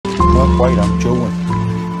Not quite, I'm chewing.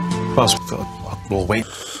 Plus, we'll wait.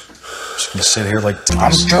 Just gonna sit here like...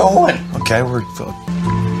 I'm chewing. Okay, we're...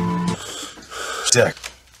 Dick.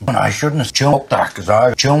 I shouldn't have chewed that, because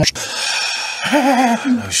I chewed.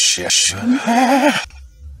 Oh, shit.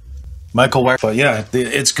 Michael Ware, but yeah,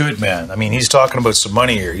 it's good, man. I mean, he's talking about some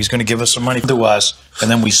money here. He's going to give us some money to us,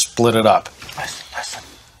 and then we split it up. Listen.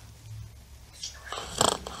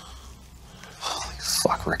 Holy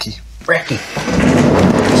fuck, Ricky. Ricky.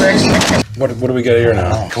 What do we got here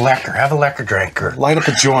now? Collector, have a liquor drinker. Light up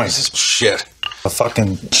a joint. Shit. A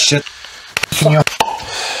fucking shit.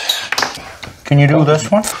 Can you do this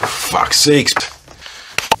one? For fuck's sakes.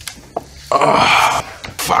 Oh,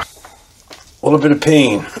 fuck. A little bit of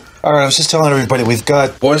pain. All right, I was just telling everybody we've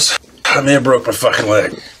got... Boys, I may have broke my fucking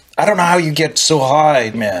leg. I don't know how you get so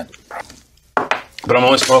high, man. But I'm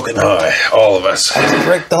only smoking high. All of us.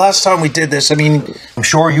 Rick, the last time we did this, I mean... I'm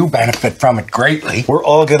sure you benefit from it greatly. We're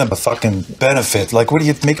all gonna fucking benefit. Like, what do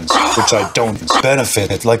you make... Which I don't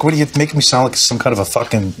benefit. Like, what do you make me sound like some kind of a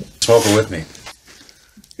fucking... Smoking with me.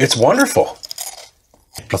 It's wonderful.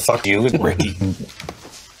 The fuck you, Ricky.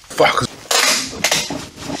 Fuck.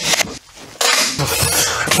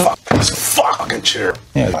 Fuck this fucking chair.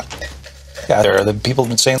 Yeah, there are the people have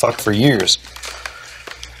been saying fuck for years.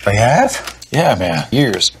 They have? Yeah, man,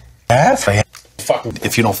 years. Have? They have. Fuck.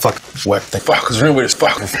 If you don't fuck wet, then Fuck, is there any way to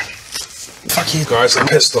fuck? Fuck you guys, I'm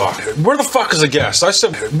pissed off. Where the fuck is the guest? I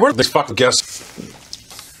said, where the fucking guest?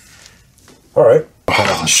 Alright.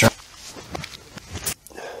 oh, sure.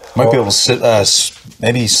 Might be able to sit,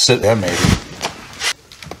 maybe sit, yeah, maybe.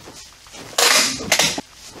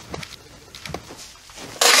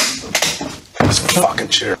 This fucking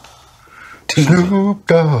chair. Snoop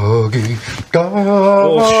Doggy Dog.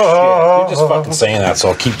 Oh shit, you're just fucking saying that, so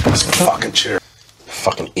I'll keep this fucking chair.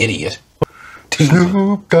 Fucking idiot.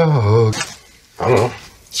 Snoop Dogg. I don't know.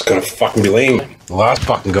 It's gonna fucking be lame. The last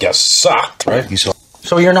fucking guest sucked, right?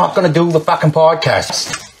 So you're not going to do the fucking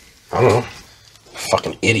podcast? I don't know.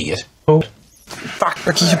 Fucking idiot. Who? Fuck,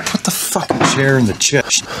 Ricky, you put the fucking chair in the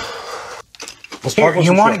chest. Here,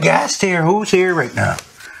 you want a guest here? Who's here right now?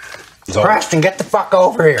 Preston, get the fuck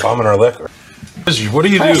over here. Common our liquor. What do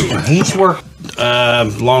you do? He's work.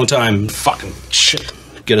 Long time. Fucking shit.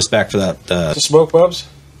 Get us back for that. The smoke, Bubs?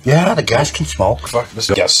 Yeah, the guest can smoke. Fuck this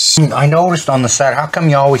guest. I noticed on the set, how come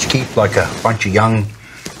you always keep like a bunch of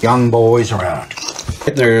young boys around?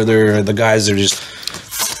 They're the guys that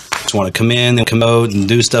just want to come in and come out and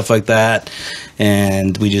do stuff like that,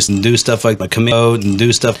 and we just do stuff like come out and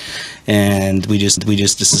do stuff, and we just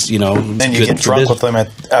this is, you know. And you get drunk with them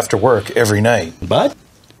after work every night. But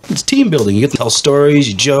it's team building. You get to tell stories,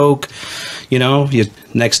 you joke, you know.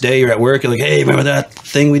 Next day you're at work, you're like, hey, remember that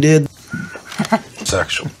thing we did?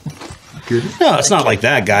 Sexual. No, it's not like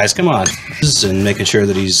that, guys. Come on. And making sure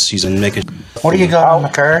that he's in making. What do you got on the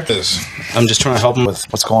card? I'm just trying to help him with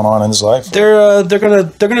What's going on in his life? They're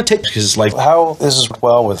gonna take his life. How this is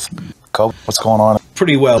well with Cope? What's going on?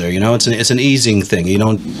 Pretty well there, you know. It's an easing thing. You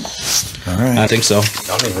don't. All right. I think so.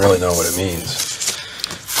 I don't even really know what it means.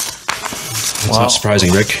 It's not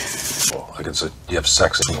surprising, Rick. Well, like it's you have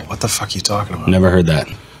sex. What the fuck are you talking about? Never heard that.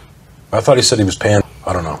 I thought he said he was pan.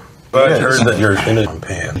 I don't know. But I heard that you're into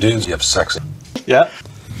pan. Dudes, you have sex. Yeah.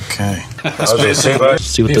 Okay. I was going to say that.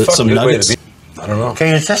 See what some nuggets. I don't know.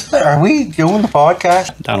 Okay, is this are we doing the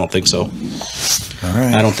podcast? I don't think so. All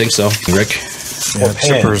right. I don't think so, Rick. Yeah,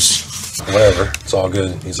 chippers. Whatever. It's all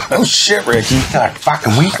good. He's like, Oh shit, Ricky. God,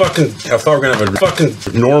 fucking we. I thought we were going to have a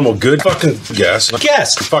fucking normal, good fucking guest.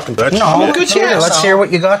 Yes. Fucking that. No, good here, chance. let's hear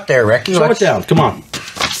what you got there, Ricky. Slow it down. Come on.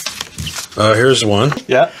 Here's one.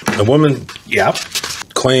 Yeah. A woman Yeah.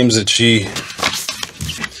 claims that she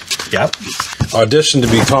Yeah. auditioned to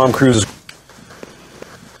be Tom Cruise's.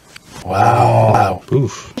 Wow.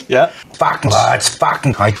 Oof. Yeah. Fucking lads,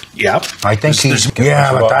 fucking. Yeah. I think he's. there's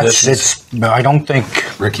Yeah, but that's auditions. it's. I don't think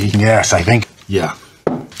Ricky. Yes, I think. Yeah.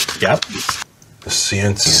 Yeah. The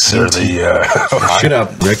CNC. Or the, Shut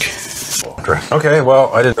up, Rick. Okay,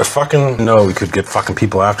 well, I didn't fucking know we could get fucking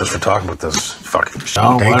people after us for talking about this fucking shit.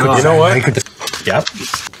 Oh, They why could- not? You know what? they could- Yeah.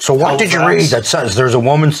 So what did you read that says there's a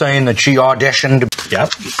woman saying that she auditioned? Yeah.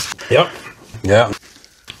 Yep. Yeah.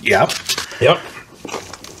 Yeah. Yep.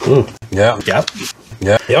 Yeah. Yeah.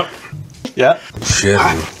 Yeah. Yep. Yeah. Shit.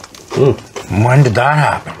 When did that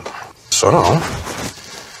happen? So I don't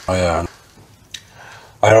know.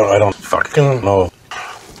 I don't fucking know.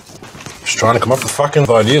 Just trying to come up with fucking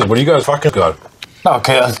ideas. What do you guys fucking got?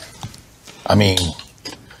 Okay. I mean,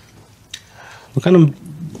 What kind of we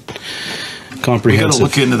gotta comprehensive?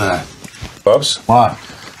 look into that. Bubs? What?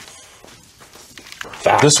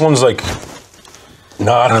 This one's like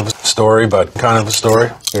not story, but kind of a story.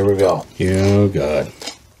 Here we go. Oh, God.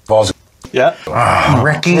 Balls. Yeah.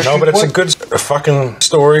 Ricky. No, but it's a good fucking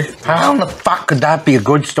story. How in the fuck could that be a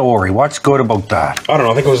good story? What's good about that? I don't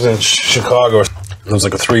know. I think it was in Chicago. It was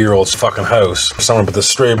like a 3-year-old's fucking house. Someone, but the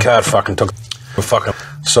stray cat fucking took a fucking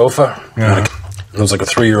sofa. Yeah. It was like a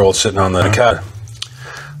 3-year-old sitting on the cat.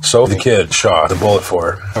 So the kid shot the bullet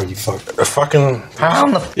for it. Are you fucking? A fucking. How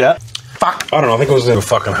in the Yeah. fuck? I don't know. I think it was in a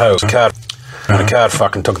fucking house. Cat. And the cat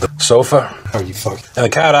fucking took the sofa. Are you fucking? And the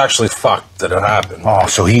cat actually fucked that it happened. Oh,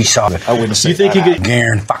 so he saw it. I wouldn't say. You think that. you could?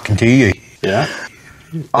 Guarantee you. Yeah.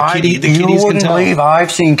 You kitties can wouldn't tell. believe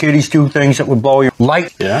I've seen kitties do things that would blow your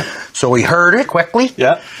light. Yeah. So he heard it quickly,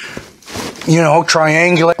 Yeah.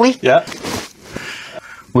 triangularly, Yeah.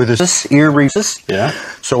 with his ear recess. Yeah.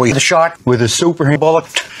 So he shot with his super bullet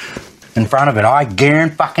in front of it. I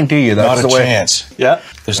guarantee you that's Not a the way. chance. Yeah.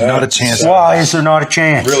 There's not a chance. Why is there not a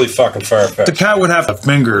chance? Really fucking far-fetched. The cat would have a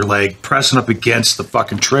finger like pressing up against the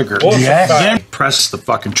fucking trigger. Bullets Yes. are Then fast. press the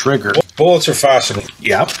fucking trigger. Bullets are faster than.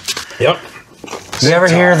 Yep. Yep. You ever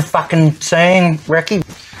hear the fucking saying, Ricky?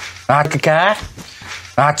 Not a cat.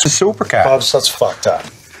 That's a super cat. Bubs, that's fucked up.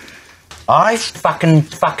 I fucking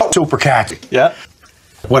super cat. Yeah.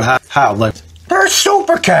 What? How? Like? They're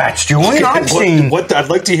super cats, Julian. I've seen. What? I'd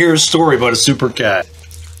like to hear a story about a super cat.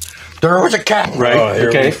 There was a cat. Right. Oh, here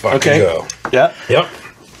okay. we fucking Okay. go. Yeah. Yep.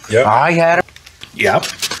 Yep. I had it. Yep.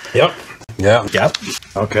 Yep. Yep. Yep.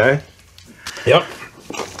 Okay. Yep.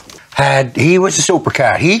 He was a super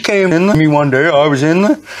cat. He came in me one day. I was in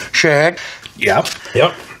the shed, Yep.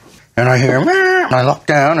 Yep. and I hear meow, and I look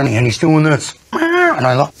down, and he's doing this, meow, and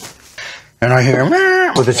I look, and I hear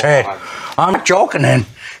meow with his head. I'm not joking. And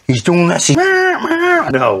he's doing this. Meow, meow.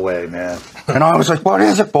 No way, man. And I was like, "What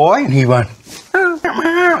is it, boy?" And he went, meow,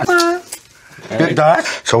 meow, meow. Did that.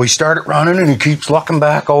 So he started running, and he keeps looking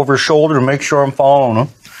back over his shoulder to make sure I'm following him.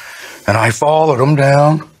 And I followed him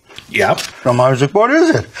down. Yep. And I was like, "What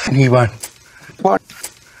is it?" And he went, "What?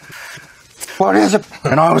 What is it?"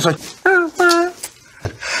 And I was like,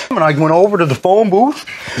 and I went over to the phone booth,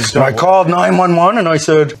 and I called 911, and I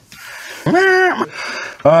said,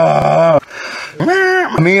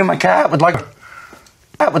 me and my cat would like,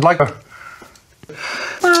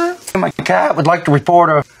 my cat would like to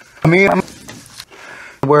report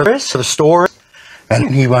where is the store?" And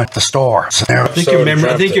he went to the store. So there, I think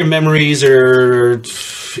your memories are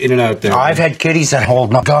in and out there. I've had kitties that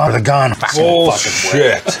hold no gun with a gun.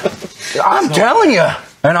 Bullshit. I'm telling you.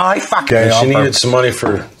 And I fucking... She needed some money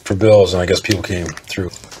for bills, and I guess people came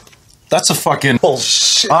through. That's a fucking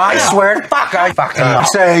bullshit. I swear to fuck, I fucking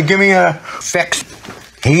say, "Give me a fix."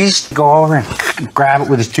 He's go over and grab it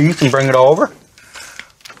with his teeth and bring it over.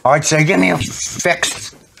 I'd say, "Give me a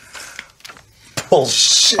fix."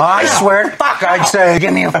 Bullshit. I swear to fuck, I'd say,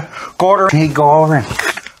 "Give me a quarter." He'd go over and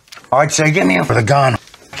I'd say, "Give me a for the gun."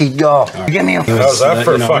 He'd go, "Give me a." How's that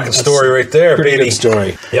for a fucking story right there, pretty baby? good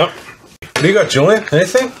story. Yep. What do you got, Julian?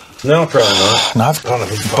 Anything? No, probably not. No, I don't know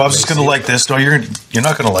who Bubs is gonna like this. No, you're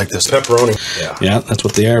not gonna like this. Pepperoni. Yeah. Yeah, that's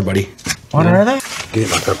what they are, buddy. What are they? Give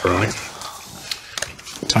me my pepperoni.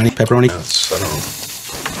 Tiny pepperoni. That's, I don't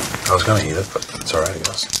know. I was gonna eat it, but it's alright, I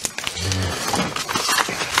guess.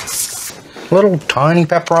 Little tiny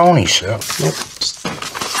pepperonis. Yeah.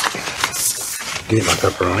 Give me my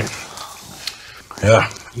pepperoni. Yeah.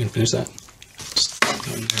 You can finish that.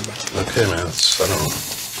 Okay, man. It's, I don't know.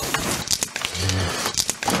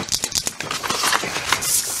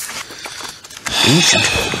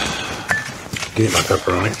 Give me my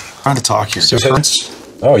pepperoni. Trying to talk here.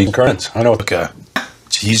 Oh, you can current. I know. Okay.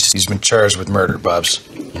 He's been charged with murder, Bubs.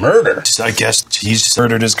 Murder. I guess he's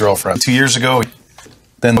murdered his girlfriend 2 years ago.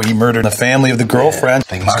 Then he murdered the family of the girlfriend.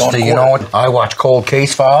 He's gone to You know court. what? I watch cold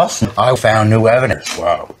case files. I found new evidence.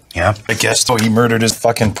 Wow. Yeah. I guess he murdered his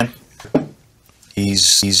fucking.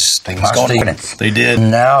 He's must gone to have. court. They did.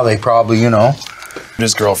 Now they probably,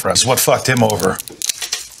 His girlfriend. It's what fucked him over.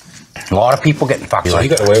 a lot of people getting fucked So like you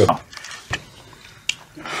got that. away with it.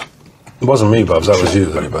 It wasn't me, Bubs. That was you,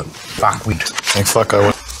 but Fuck, we. Like fuck, I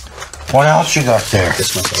would. What else you got there?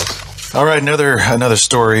 Kiss myself. All right, another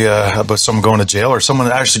story about someone going to jail, or someone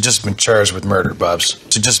that actually just been charged with murder, Bubs.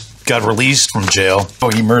 He just got released from jail.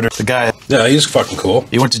 Oh, he murdered the guy. yeah, he's fucking cool.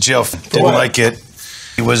 He went to jail. Didn't What? like it.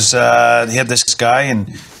 He was. He had this guy, and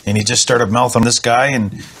he just started mouthing this guy,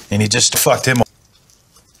 and he just fucked him.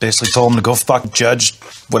 Basically told him to go fuck Judge,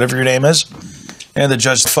 whatever your name is, and the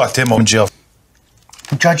judge fucked him in jail.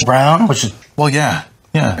 Judge Brown was. Well, yeah.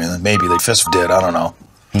 I mean, maybe they fist did. I don't know.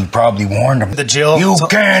 He probably warned him. The jail. You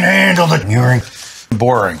can't handle the urine.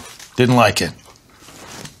 Boring. Didn't like it.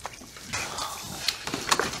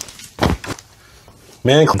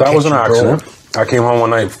 Man, that was an accident. I came home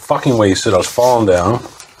one night fucking wasted. I was falling down,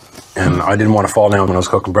 and I didn't want to fall down when I was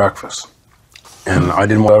cooking breakfast. And I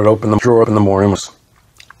didn't want to open the drawer up in the morning.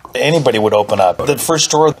 Anybody would open up. The first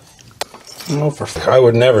drawer. I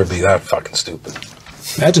would never be that fucking stupid.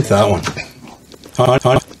 Imagine that one.